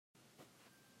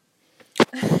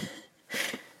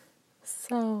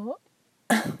So,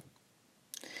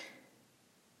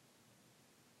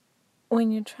 when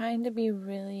you're trying to be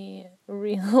really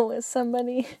real with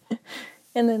somebody,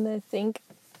 and then they think,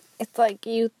 it's like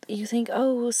you think,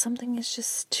 oh, something is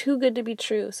just too good to be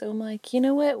true. So I'm like, you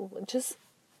know what? Just,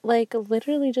 like,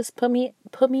 literally just put me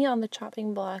on the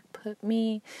chopping block. Put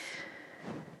me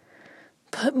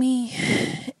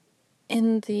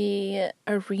in the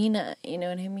arena, you know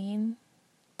what I mean?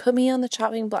 Put me on the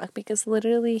chopping block, because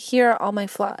literally here are all my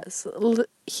flaws.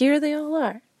 Here they all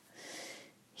are.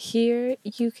 Here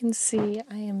you can see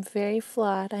I am very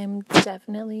flawed. I am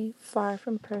definitely far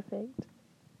from perfect.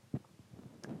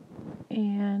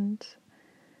 And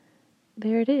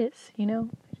there it is, you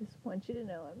know? I just want you to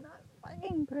know I'm not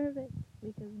fucking perfect,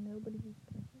 because nobody's